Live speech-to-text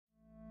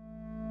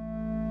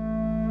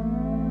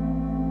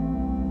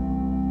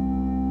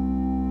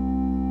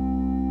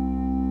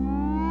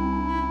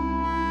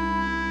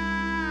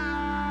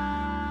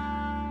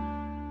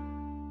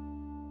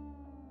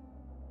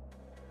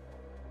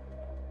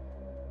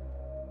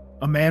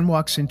A man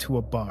walks into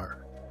a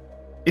bar.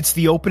 It's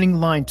the opening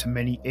line to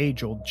many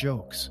age-old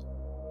jokes.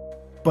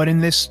 But in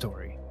this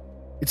story,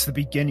 it's the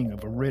beginning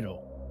of a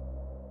riddle.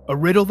 A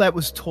riddle that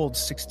was told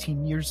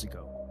 16 years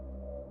ago,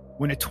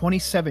 when a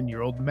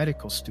 27-year-old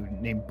medical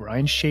student named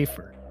Brian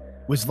Shaffer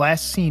was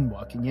last seen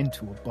walking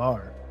into a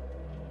bar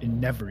and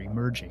never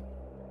emerging.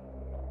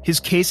 His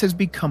case has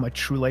become a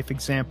true-life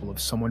example of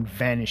someone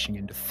vanishing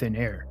into thin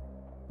air,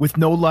 with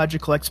no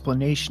logical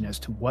explanation as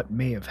to what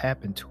may have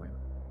happened to him.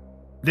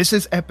 This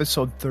is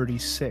episode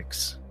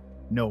 36,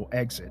 No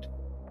Exit,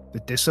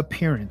 The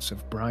Disappearance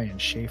of Brian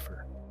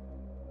Shaffer.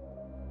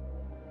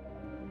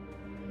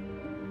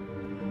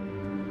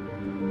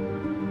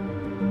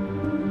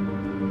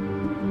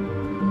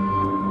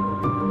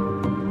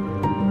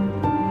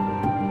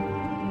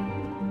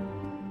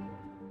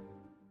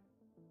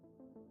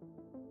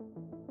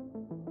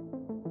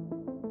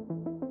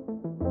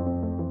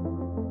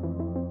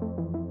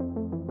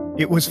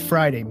 It was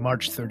Friday,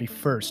 March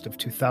 31st of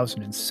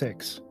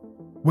 2006,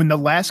 when the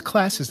last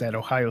classes at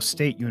Ohio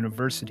State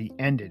University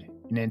ended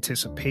in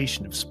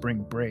anticipation of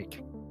spring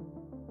break.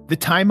 The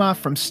time off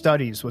from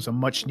studies was a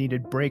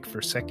much-needed break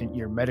for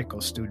second-year medical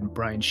student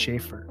Brian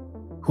Shaffer,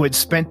 who had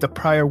spent the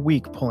prior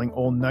week pulling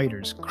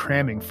all-nighters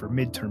cramming for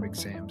midterm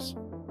exams.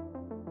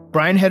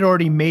 Brian had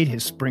already made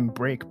his spring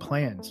break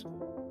plans,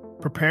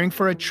 preparing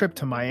for a trip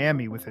to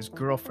Miami with his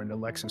girlfriend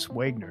Alexis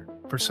Wagner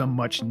for some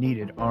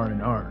much-needed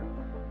R&R.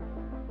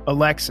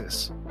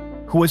 Alexis,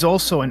 who was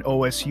also an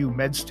OSU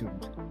med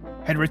student,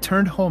 had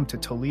returned home to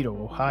Toledo,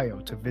 Ohio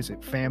to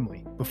visit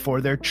family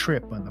before their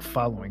trip on the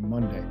following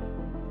Monday.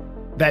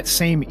 That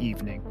same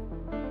evening,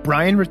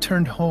 Brian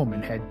returned home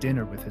and had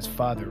dinner with his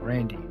father,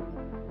 Randy.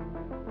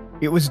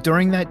 It was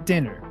during that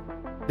dinner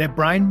that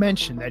Brian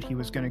mentioned that he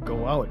was going to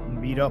go out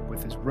and meet up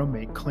with his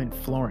roommate, Clint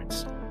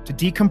Florence, to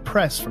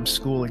decompress from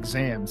school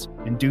exams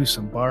and do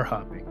some bar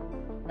hopping.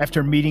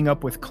 After meeting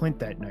up with Clint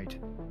that night,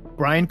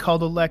 Brian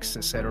called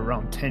Alexis at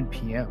around 10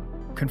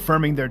 p.m.,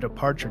 confirming their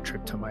departure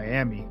trip to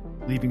Miami,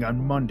 leaving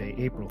on Monday,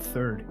 April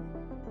 3rd.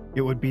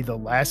 It would be the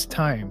last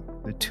time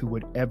the two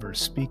would ever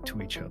speak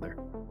to each other.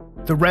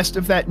 The rest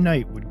of that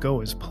night would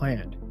go as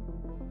planned,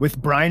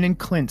 with Brian and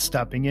Clint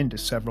stopping into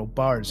several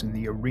bars in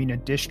the Arena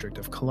district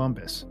of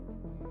Columbus.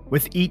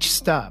 With each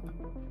stop,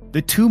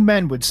 the two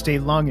men would stay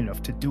long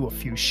enough to do a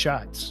few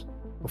shots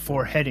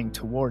before heading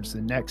towards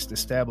the next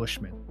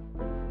establishment.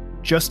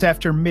 Just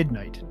after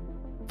midnight,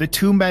 the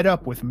two met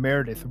up with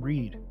Meredith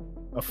Reed,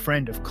 a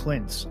friend of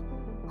Clint's,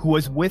 who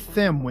was with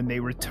them when they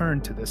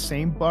returned to the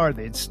same bar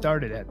they had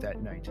started at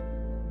that night,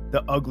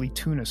 the Ugly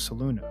Tuna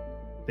Saloon.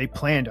 They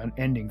planned on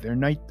ending their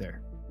night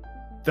there.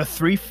 The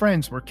three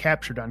friends were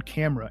captured on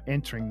camera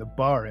entering the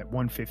bar at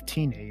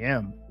 1:15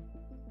 a.m.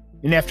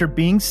 And after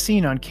being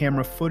seen on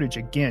camera footage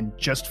again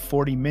just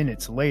 40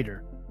 minutes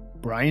later,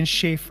 Brian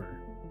Shaffer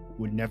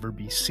would never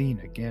be seen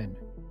again.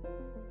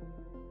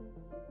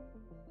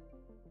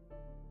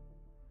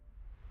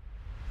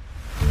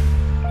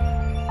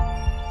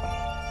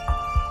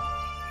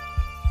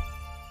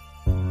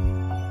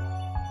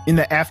 In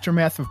the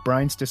aftermath of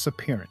Brian's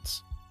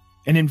disappearance,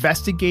 an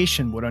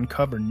investigation would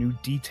uncover new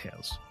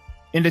details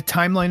and a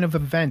timeline of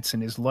events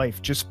in his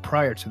life just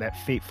prior to that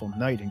fateful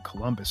night in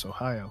Columbus,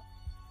 Ohio.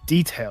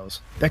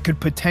 Details that could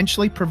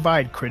potentially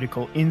provide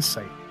critical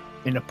insight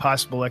into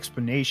possible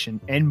explanation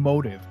and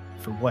motive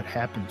for what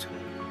happened to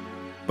him.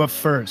 But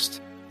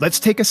first, let's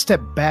take a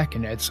step back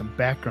and add some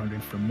background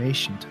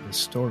information to this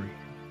story.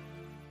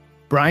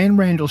 Brian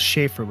Randall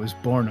Shaffer was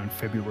born on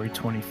February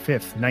 25,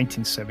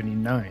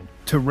 1979,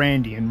 to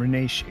Randy and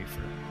Renee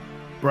Shaffer.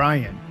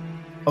 Brian,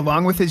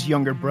 along with his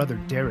younger brother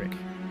Derek,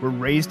 were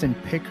raised in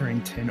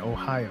Pickerington,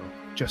 Ohio,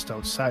 just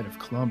outside of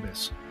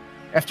Columbus.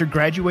 After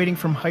graduating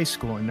from high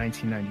school in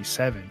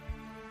 1997,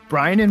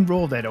 Brian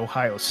enrolled at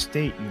Ohio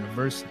State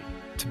University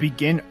to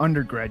begin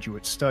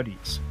undergraduate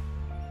studies.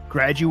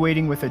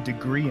 Graduating with a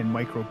degree in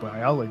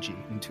microbiology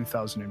in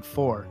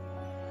 2004,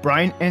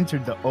 Brian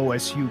entered the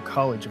OSU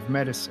College of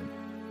Medicine.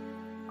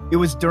 It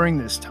was during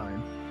this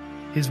time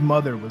his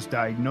mother was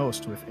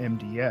diagnosed with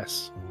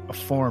MDS, a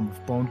form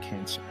of bone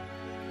cancer.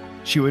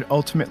 She would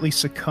ultimately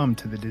succumb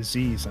to the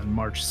disease on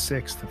March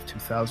 6th of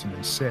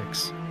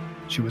 2006.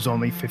 She was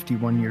only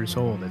 51 years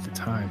old at the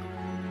time.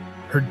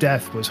 Her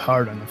death was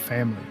hard on the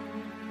family,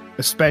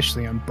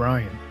 especially on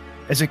Brian,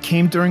 as it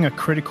came during a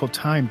critical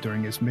time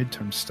during his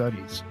midterm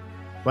studies,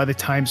 by the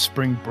time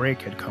spring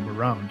break had come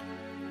around,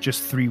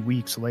 just 3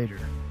 weeks later.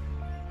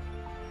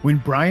 When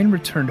Brian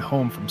returned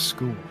home from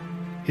school,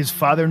 his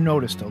father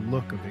noticed a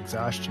look of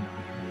exhaustion on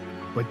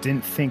him, but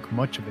didn't think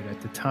much of it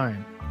at the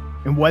time,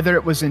 and whether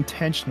it was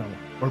intentional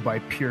or by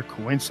pure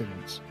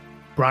coincidence,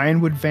 Brian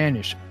would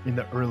vanish in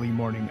the early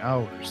morning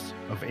hours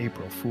of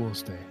April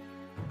Fool's Day.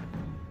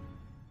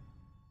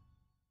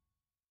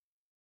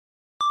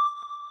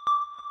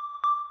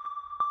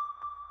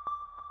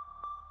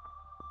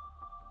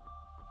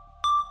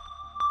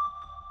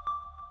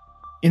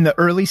 In the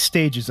early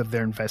stages of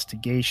their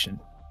investigation,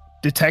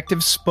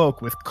 detectives spoke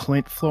with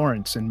Clint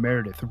Florence and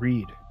Meredith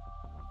Reed.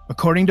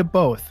 According to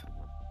both,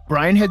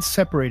 Brian had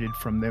separated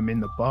from them in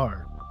the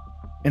bar,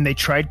 and they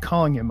tried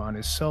calling him on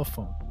his cell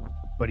phone,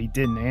 but he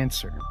didn't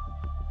answer.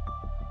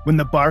 When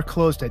the bar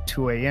closed at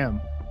 2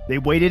 a.m., they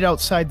waited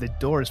outside the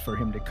doors for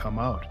him to come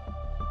out.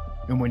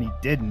 And when he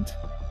didn't,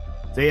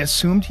 they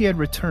assumed he had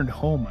returned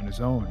home on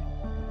his own,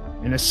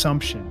 an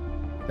assumption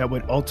that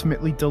would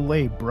ultimately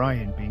delay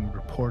Brian being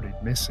reported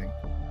missing.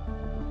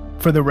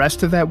 For the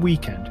rest of that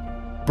weekend,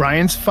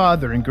 Brian's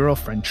father and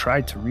girlfriend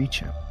tried to reach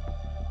him.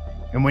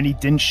 And when he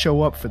didn't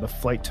show up for the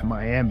flight to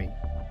Miami,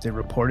 they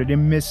reported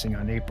him missing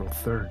on April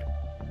 3rd,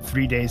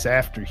 3 days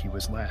after he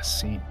was last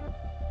seen.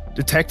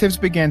 Detectives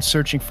began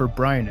searching for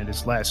Brian at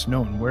his last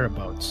known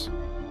whereabouts,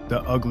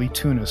 the Ugly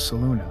Tuna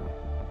Saloon.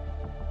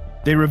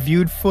 They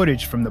reviewed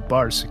footage from the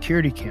bar's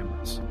security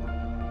cameras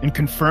and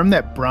confirmed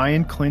that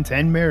Brian, Clint,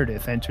 and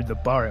Meredith entered the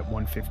bar at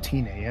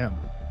 1:15 a.m.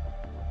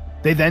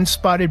 They then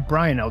spotted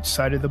Brian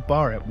outside of the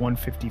bar at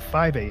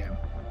 1:55 a.m.,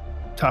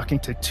 talking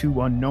to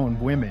two unknown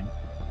women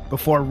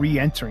before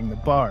re-entering the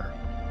bar.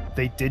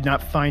 They did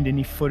not find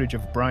any footage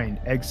of Brian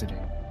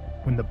exiting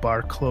when the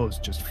bar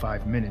closed just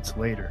 5 minutes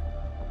later,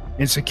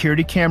 and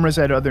security cameras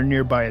at other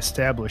nearby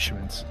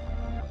establishments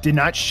did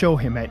not show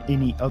him at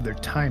any other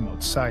time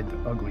outside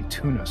the Ugly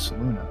Tuna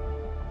Saloon.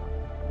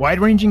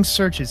 Wide-ranging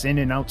searches in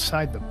and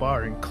outside the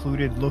bar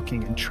included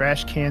looking in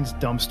trash cans,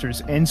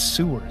 dumpsters, and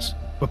sewers,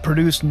 but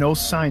produced no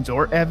signs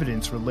or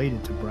evidence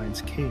related to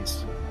Brian's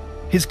case.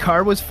 His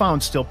car was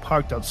found still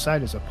parked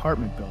outside his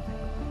apartment building,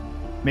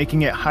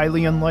 making it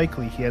highly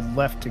unlikely he had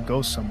left to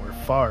go somewhere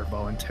far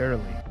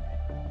voluntarily,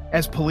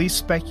 as police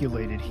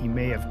speculated he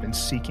may have been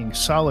seeking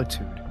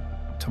solitude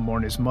to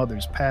mourn his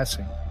mother's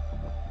passing.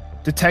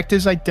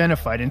 Detectives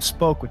identified and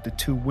spoke with the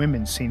two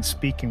women seen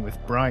speaking with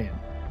Brian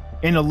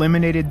and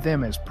eliminated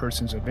them as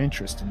persons of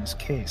interest in his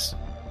case.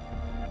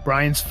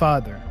 Brian's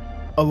father,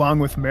 along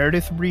with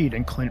Meredith Reed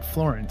and Clint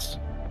Florence,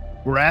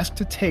 were asked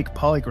to take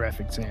polygraph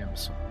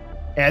exams,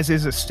 as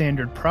is a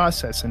standard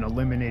process in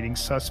eliminating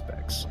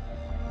suspects.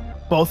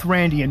 Both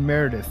Randy and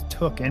Meredith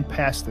took and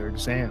passed their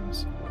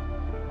exams.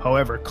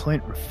 However,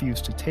 Clint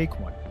refused to take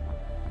one,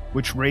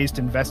 which raised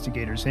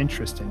investigators'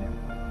 interest in him,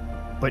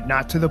 but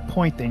not to the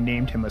point they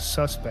named him a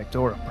suspect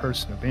or a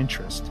person of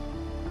interest.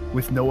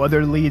 With no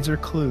other leads or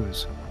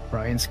clues,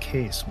 Brian's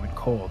case went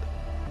cold.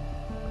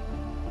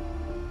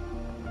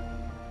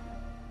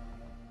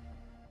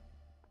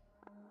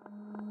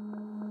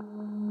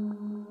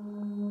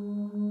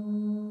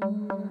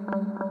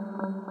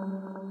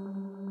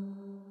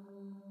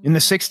 In the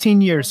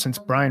 16 years since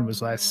Brian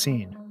was last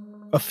seen,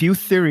 a few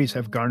theories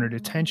have garnered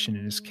attention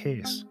in his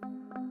case.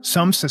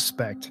 Some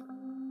suspect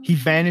he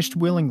vanished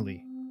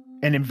willingly,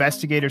 and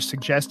investigators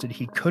suggested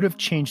he could have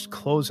changed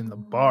clothes in the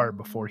bar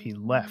before he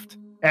left,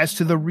 as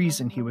to the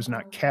reason he was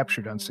not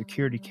captured on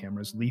security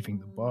cameras leaving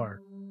the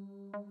bar.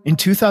 In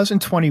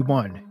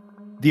 2021,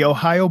 the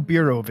Ohio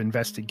Bureau of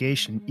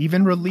Investigation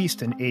even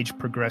released an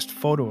age-progressed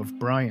photo of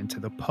Brian to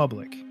the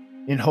public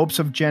in hopes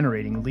of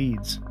generating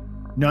leads,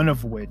 none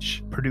of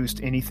which produced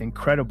anything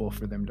credible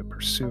for them to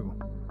pursue.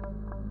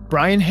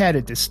 Brian had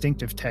a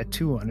distinctive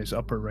tattoo on his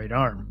upper right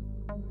arm,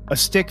 a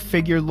stick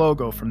figure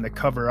logo from the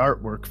cover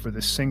artwork for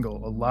the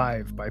single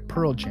Alive by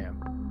Pearl Jam,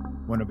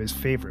 one of his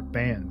favorite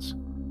bands.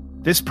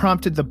 This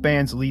prompted the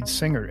band's lead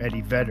singer,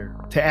 Eddie Vedder,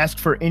 to ask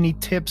for any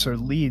tips or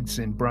leads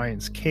in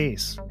Brian's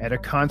case at a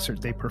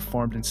concert they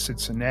performed in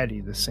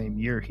Cincinnati the same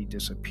year he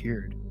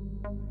disappeared.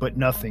 But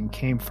nothing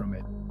came from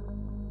it.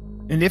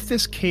 And if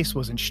this case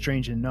wasn't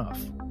strange enough,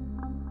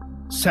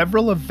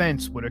 several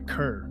events would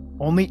occur,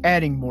 only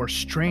adding more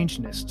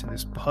strangeness to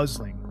this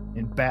puzzling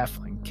and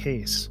baffling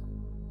case.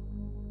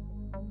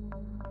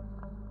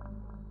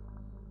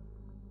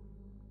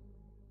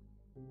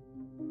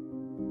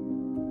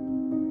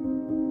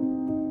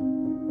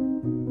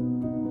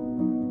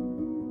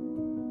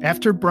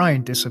 After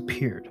Brian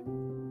disappeared,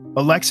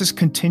 Alexis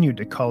continued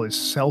to call his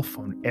cell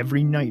phone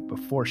every night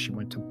before she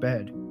went to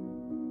bed.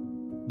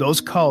 Those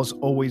calls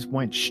always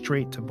went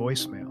straight to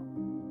voicemail.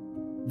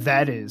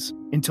 That is,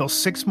 until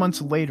 6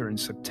 months later in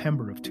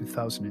September of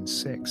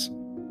 2006,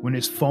 when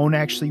his phone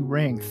actually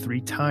rang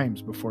 3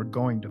 times before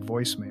going to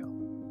voicemail.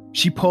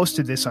 She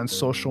posted this on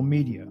social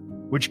media,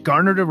 which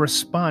garnered a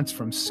response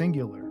from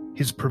Singular,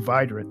 his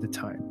provider at the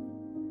time.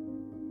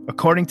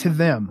 According to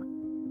them,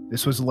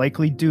 this was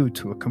likely due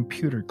to a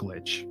computer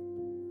glitch,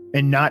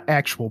 and not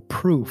actual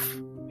proof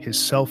his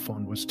cell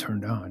phone was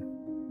turned on.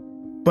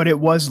 But it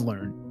was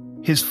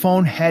learned his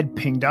phone had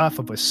pinged off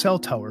of a cell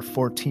tower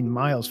 14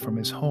 miles from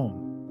his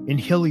home in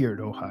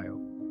Hilliard, Ohio.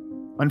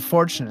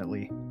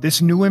 Unfortunately,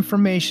 this new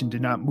information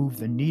did not move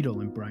the needle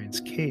in Brian's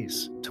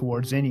case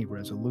towards any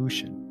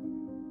resolution.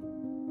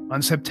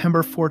 On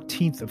September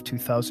 14th of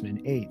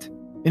 2008,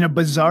 in a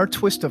bizarre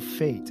twist of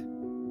fate,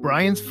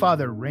 Brian's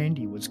father,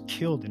 Randy, was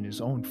killed in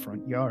his own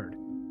front yard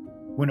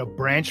when a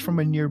branch from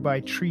a nearby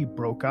tree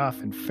broke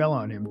off and fell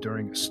on him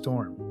during a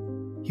storm.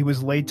 He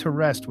was laid to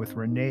rest with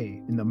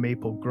Renee in the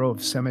Maple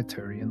Grove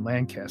Cemetery in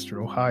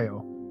Lancaster,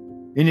 Ohio.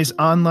 In his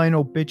online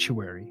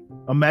obituary,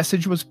 a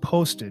message was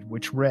posted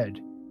which read,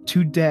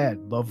 "To Dad,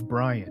 love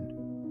Brian."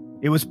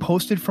 It was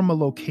posted from a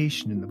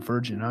location in the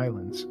Virgin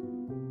Islands.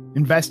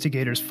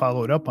 Investigators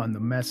followed up on the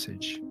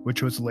message,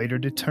 which was later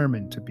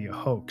determined to be a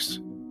hoax.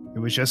 It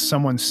was just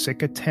someone's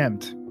sick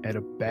attempt at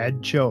a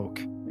bad joke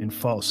and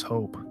false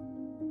hope.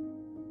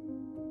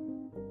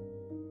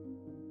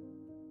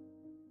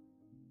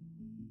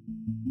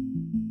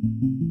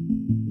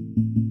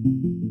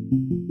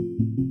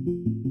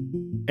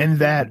 And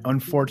that,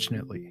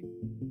 unfortunately,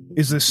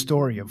 is the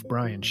story of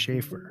Brian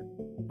Shaffer,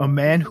 a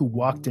man who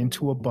walked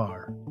into a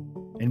bar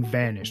and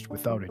vanished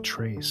without a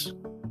trace,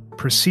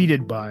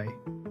 preceded by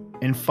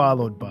and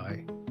followed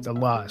by the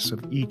loss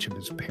of each of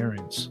his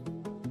parents.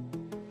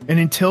 And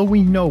until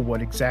we know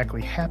what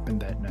exactly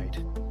happened that night,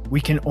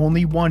 we can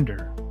only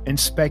wonder and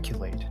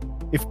speculate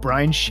if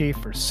Brian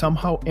Shaffer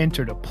somehow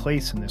entered a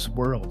place in this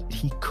world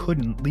he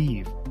couldn't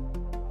leave,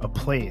 a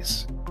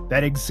place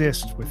that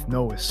exists with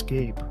no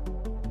escape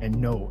and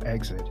no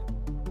exit.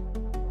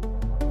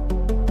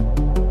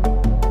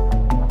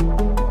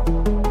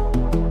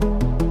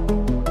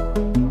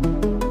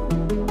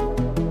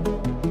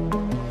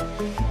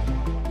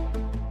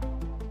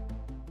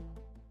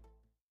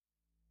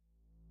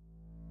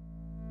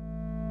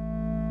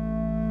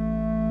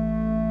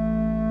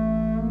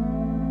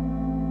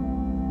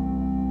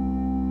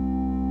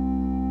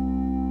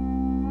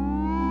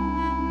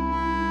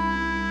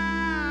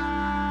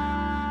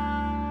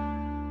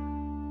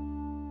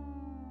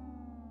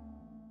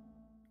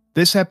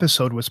 This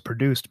episode was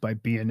produced by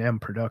B&M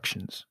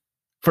Productions.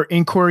 For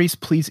inquiries,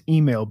 please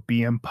email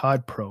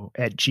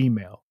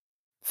bmpodpro@gmail.com.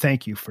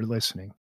 Thank you for listening.